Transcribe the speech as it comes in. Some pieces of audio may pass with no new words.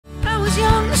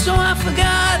So I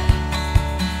forgot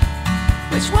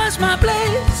which was my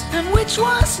place and which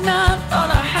was not. Thought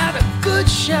I had a good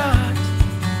shot.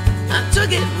 I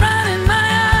took it right in my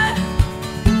eye.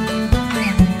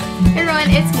 Hey everyone,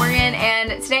 it's Morgan,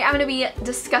 and today I'm going to be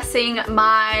discussing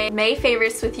my May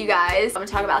favorites with you guys. I'm going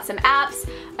to talk about some apps,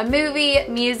 a movie,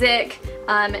 music,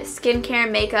 skincare,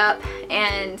 makeup,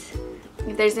 and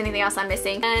if there's anything else I'm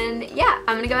missing. And yeah,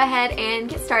 I'm gonna go ahead and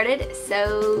get started,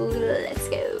 so let's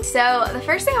go. So the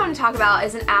first thing I want to talk about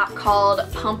is an app called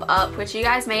Pump Up, which you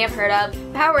guys may have heard of.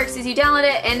 How it works is you download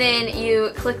it and then you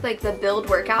click like the build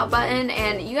workout button,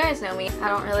 and you guys know me, I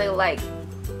don't really like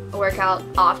workout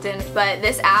often, but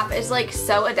this app is like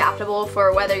so adaptable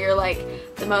for whether you're like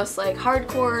the most like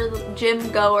hardcore gym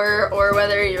goer or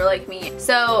whether you're like me.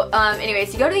 So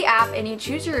anyways, you go to the app and you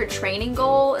choose your training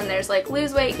goal, and there's like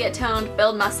lose weight, get toned,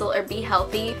 build muscle, or be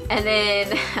healthy, and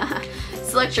then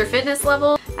select your fitness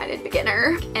level. I did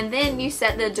beginner, and then you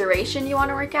set the duration you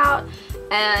want to work out,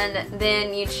 and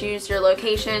then you choose your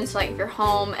location, so like if you're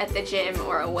home, at the gym,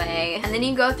 or away. And then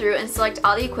you go through and select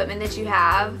all the equipment that you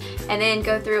have, and then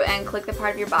go through and click the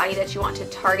part of your body that you want to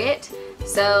target.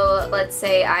 So let's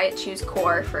say I choose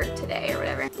core for today or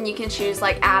whatever. And you can choose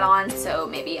like add-ons, so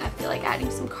maybe I feel like adding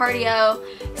some cardio.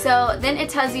 So then it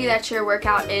tells you that your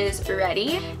workout is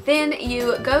ready. Then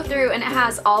you go through and it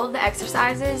has all of the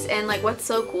exercises, and like what's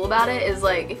so cool about it is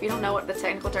like if you don't know what the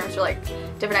technical terms for like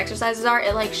different exercises are,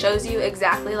 it like shows you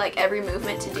exactly like every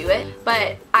movement to do it.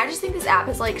 But I just think this app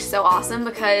is like so awesome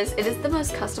because it is the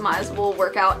most customizable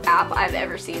workout app I've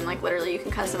ever seen. Like literally you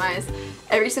can customize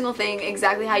every single thing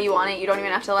exactly how you want it. You don't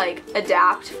even have to like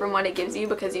adapt from what it gives you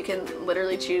because you can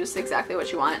literally choose exactly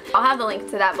what you want. I'll have the link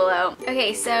to that below.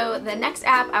 Okay, so the next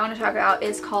app I want to talk about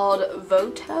is called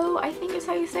Voto, I think is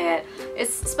how you say it.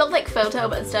 It's spelled like photo,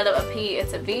 but instead of a P,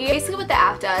 it's a V. Basically what the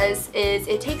app does is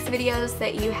it takes videos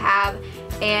that you have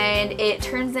and it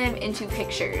turns them into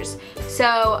pictures.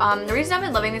 So the reason I've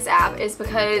been loving this app is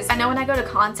because I know when I go to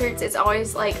concerts, it's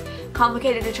always like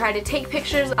complicated to try to take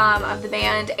pictures of the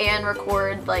band and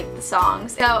record like the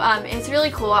songs. So it's really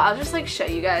cool. I'll just like show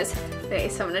you guys. Okay,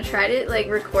 so I'm gonna try to like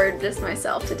record this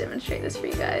myself to demonstrate this for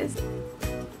you guys.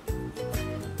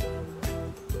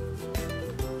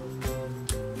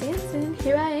 Dancing,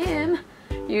 here I am.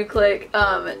 You click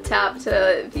tap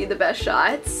to view the best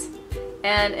shots,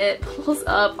 and it pulls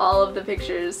up all of the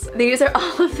pictures. These are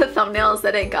all of the thumbnails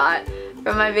that I got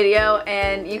from my video,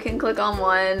 and you can click on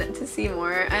one to see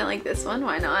more. I like this one,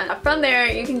 why not? From there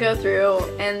you can go through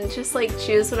and just like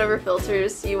choose whatever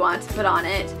filters you want to put on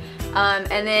it,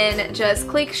 and then just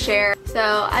click share.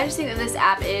 So I just think that this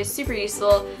app is super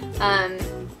useful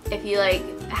if you like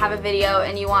have a video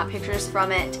and you want pictures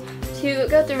from it, to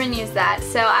go through and use that.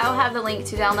 So I will have the link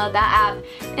to download that app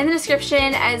in the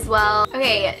description as well.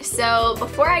 Okay, so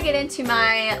before I get into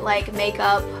my like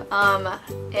makeup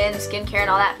and skincare and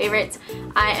all that favorites,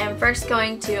 I am first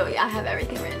going to, I have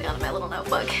everything written down in my little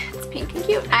notebook. It's pink and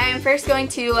cute. I am first going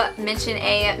to mention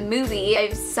a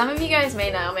movie. Some of you guys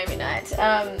may know, maybe not.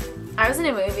 I was in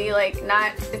a movie, like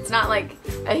it's not like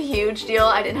a huge deal.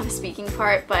 I didn't have a speaking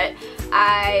part, but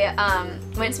I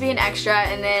went to be an extra,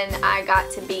 and then I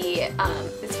got to be,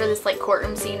 it's for this like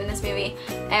courtroom scene in this movie,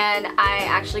 and I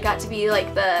actually got to be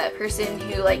like the person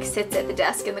who like sits at the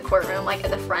desk in the courtroom, like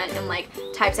at the front, and like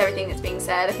types everything that's being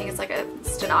said. I think it's like a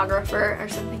stenographer or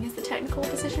something is the technical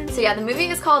position. So yeah, the movie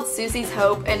is called Susie's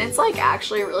Hope, and it's like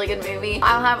actually a really good movie.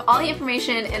 I'll have all the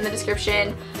information in the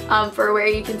description for where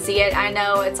you can see it. I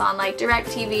know it's on like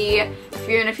DirecTV. If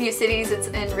you're in a few cities, it's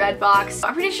in Redbox.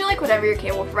 I'm pretty sure like whatever your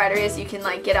cable provider is, you can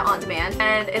like get it on demand.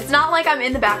 And it's not like I'm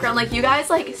in the background, like you guys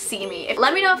like see me.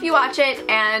 Let me know if you watch it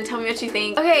and tell me what you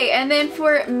think. Okay, and then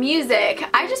for music,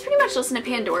 I just pretty much listen to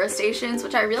Pandora stations,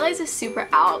 which I realize is super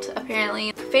out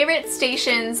apparently. Favorite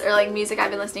stations or like music I've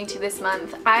been listening to this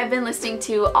month. I've been listening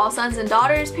to all Sons and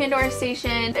Daughters Pandora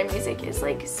station. Their music is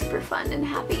like super fun and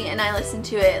happy, and I listen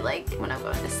to it like when I'm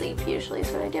going to sleep usually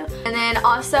is what I do. And then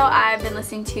also I've been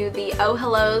listening to the Oh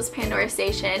Hello's Pandora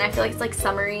station. I feel like it's like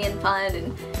summery and fun,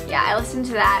 and yeah, I listen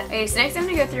to that. Okay, so next I'm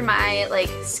gonna go through my like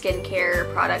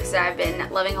skincare products that I've been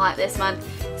loving a lot this month.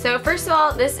 So first of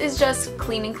all, this is just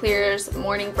Clean & Clear's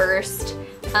Morning Burst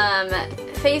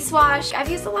face wash. I've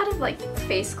used a lot of like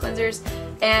face cleansers,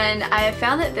 and I have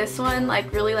found that this one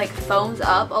like really like foams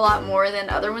up a lot more than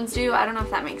other ones do. I don't know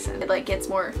if that makes sense. It like gets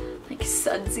more like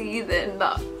sudsy than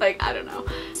the, like, I don't know.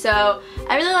 So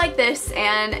I really like this,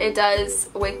 and it does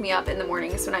wake me up in the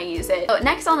mornings when I use it. So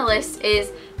next on the list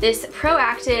is this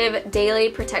ProActiv Daily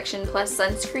Protection Plus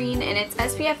Sunscreen, and it's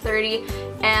SPF 30,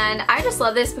 and I just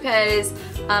love this because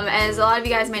as a lot of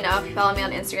you guys may know if you follow me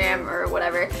on Instagram or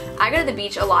whatever, I go to the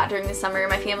beach a lot during the summer.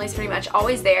 My family's pretty much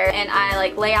always there, and I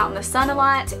like lay out in the sun a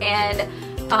lot, and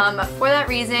for that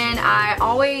reason I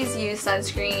always use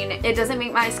sunscreen. It doesn't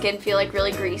make my skin feel like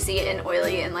really greasy and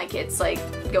oily and like it's like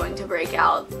going to break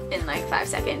out in like 5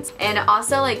 seconds, and it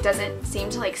also like doesn't seem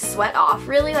to like sweat off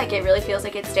really, like it really feels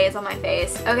like it stays on my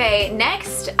face. Okay,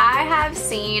 next I have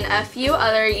seen a few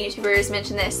other YouTubers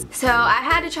mention this, so I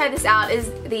had to try this out.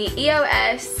 Is the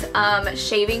EOS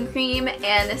Shaving Cream,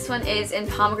 and this one is in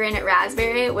pomegranate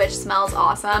raspberry, which smells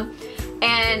awesome.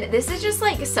 And this is just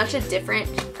like such a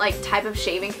different like type of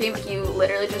shaving cream. You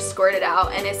literally just squirt it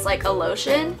out, and it's like a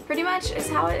lotion pretty much is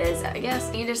how it is, I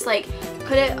guess. You just like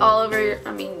put it all over.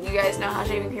 I mean, you guys know how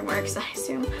shaving cream works, I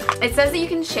assume. It says that you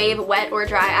can shave wet or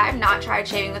dry. I have not tried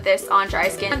shaving with this on dry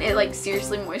skin. It like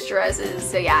seriously moisturizes.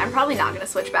 So yeah, I'm probably not gonna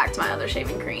switch back to my other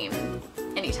shaving cream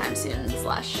anytime soon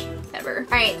slash ever.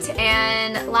 Alright,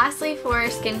 and lastly for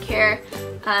skincare,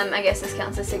 I guess this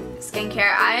counts as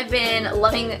skincare, I've been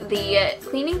loving the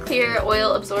Clean and Clear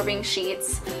Oil Absorbing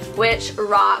Sheets, which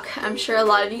rock. I'm sure a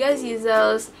lot of you guys use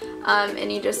those,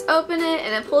 and you just open it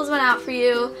and it pulls one out for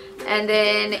you, and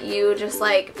then you just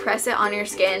like press it on your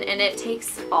skin and it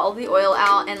takes all the oil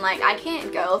out, and like I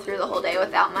can't go through the whole day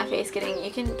without my face getting,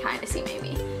 you can kind of see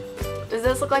maybe. Does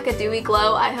this look like a dewy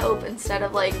glow, I hope, instead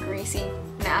of like greasy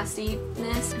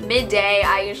nastiness? Midday,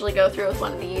 I usually go through with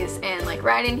one of these and like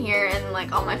right in here and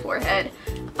like on my forehead,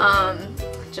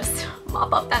 just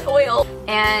mop up that oil.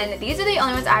 And these are the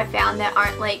only ones I've found that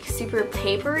aren't like super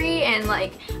papery, and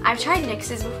like I've tried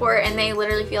NYX's before and they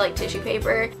literally feel like tissue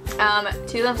paper.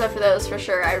 2 thumbs up for those for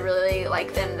sure. I really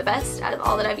like them the best out of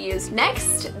all that I've used.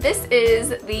 Next, this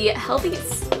is the Healthy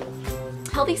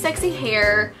Sexy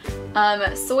Hair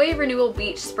Soy Renewal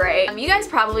Beach Spray. You guys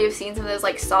probably have seen some of those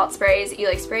like salt sprays that you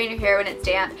like spray in your hair when it's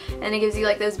damp, and it gives you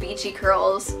like those beachy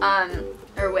curls,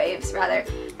 or waves rather.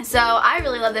 So I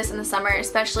really love this in the summer,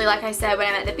 especially like I said when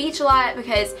I'm at the beach a lot,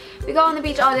 because we go on the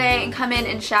beach all day and come in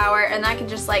and shower, and I can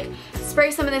just like spray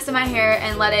some of this in my hair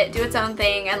and let it do its own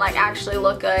thing and like actually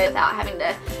look good without having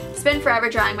to spend forever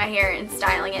drying my hair and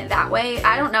styling it that way.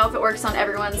 I don't know if it works on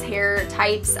everyone's hair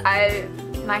types.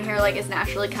 My hair like is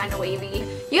naturally kind of wavy.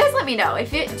 You guys let me know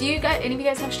if any of you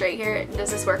guys have straight hair,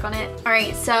 does this work on it?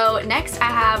 Alright, so next I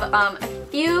have a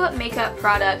few makeup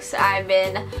products I've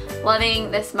been loving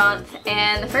this month,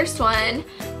 and the first one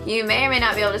you may or may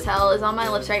not be able to tell is on my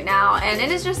lips right now, and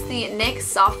it is just the NYX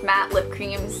Soft Matte lip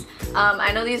creams.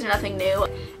 I know these are nothing new.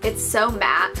 It's so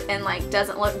matte and like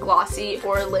doesn't look glossy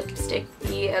or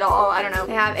lipsticky at all. I don't know.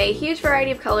 They have a huge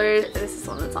variety of colors. This is the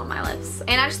one that's on my lips.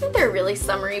 And I just think they're a really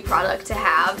summery product to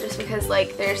have just because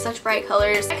like they're such bright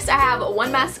colors. Next I have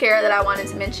one mascara that I wanted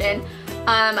to mention.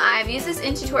 I've used this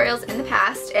in tutorials in the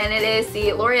past, and it is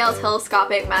the L'Oreal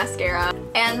Telescopic mascara.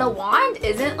 And the wand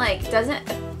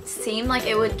doesn't seem like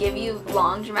it would give you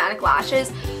long dramatic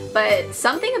lashes, but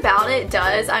something about it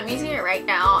does. I'm using it right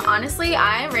now. Honestly,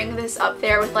 I rank this up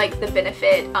there with like the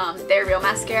Benefit Their Real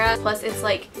mascara, plus it's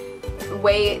like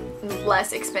way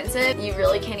less expensive. You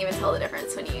really can't even tell the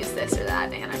difference when you use this or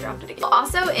that, and I dropped it again.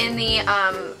 Also in the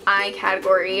eye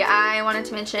category, I wanted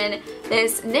to mention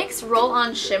this NYX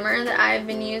roll-on shimmer that I've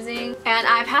been using, and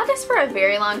I've had this for a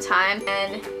very long time,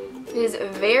 and it is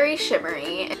very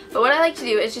shimmery. But what I like to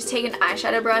do is just take an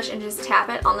eyeshadow brush and just tap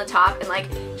it on the top and like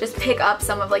just pick up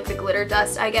some of like the glitter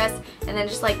dust, I guess, and then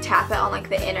just like tap it on like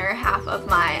the inner half of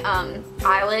my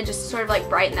eyelid just to sort of like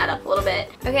brighten that up a little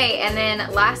bit. Okay, and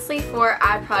then lastly for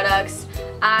eye products,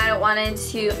 I wanted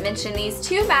to mention these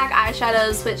 2 MAC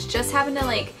eyeshadows, which just happen to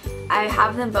like, I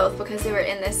have them both because they were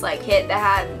in this like kit that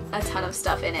had a ton of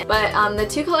stuff in it. But the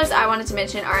 2 colors I wanted to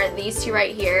mention are these 2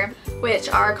 right here, which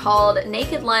are called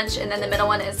Naked Lunch, and then the middle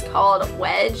one is called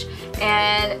Wedge.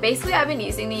 And basically I've been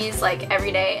using these like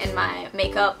every day in my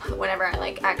makeup whenever I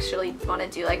like actually want to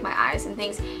do like my eyes and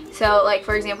things. So like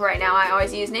for example right now I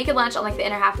always use Naked Lunch on like the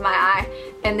inner half of my eye,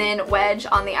 and then Wedge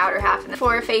on the outer half. And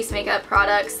for face makeup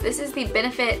products, this is the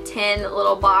Benefit 10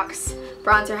 little box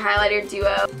bronzer highlighter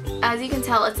duo. As you can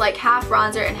tell, it's like half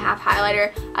bronzer and half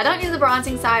highlighter. I don't use the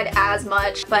bronzing side as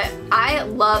much, but I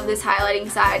love this highlighting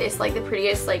side. It's like the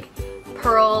prettiest like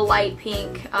pearl light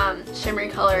pink shimmery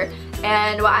color.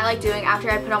 And what I like doing after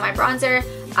I put on my bronzer,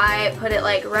 I put it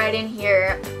like right in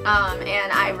here,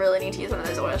 and I really need to use one of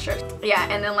those oil strips. Yeah,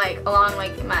 and then like along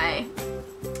like my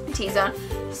the T-zone.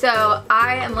 So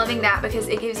I am loving that because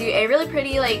it gives you a really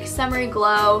pretty like summery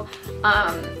glow,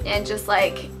 and just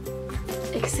like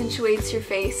accentuates your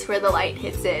face where the light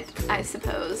hits it, I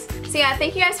suppose. So yeah,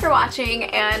 thank you guys for watching,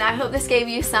 and I hope this gave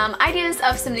you some ideas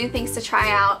of some new things to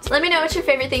try out. Let me know what your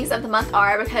favorite things of the month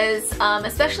are, because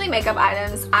especially makeup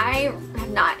items, I have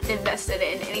not invested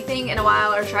in anything in a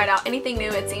while or tried out anything new,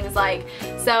 it seems like.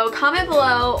 So comment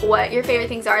below what your favorite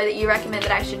things are that you recommend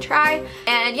that I should try,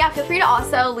 and yeah, feel free to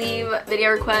also leave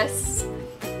video requests,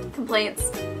 complaints,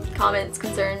 comments,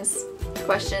 concerns,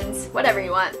 questions, whatever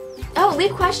you want. Oh,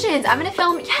 leave questions. I'm gonna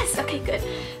film. Yes, okay, good.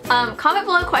 Comment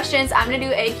below questions. I'm gonna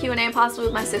do a Q&A possibly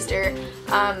with my sister.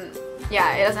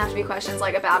 Yeah, it doesn't have to be questions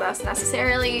like about us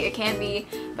necessarily. It can be,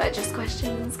 but just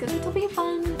questions because it'll be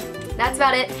fun. That's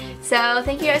about it. So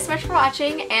thank you guys so much for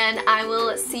watching, and I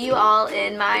will see you all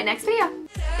in my next video.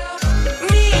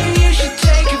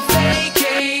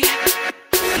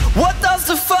 What does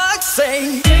the fuck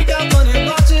say?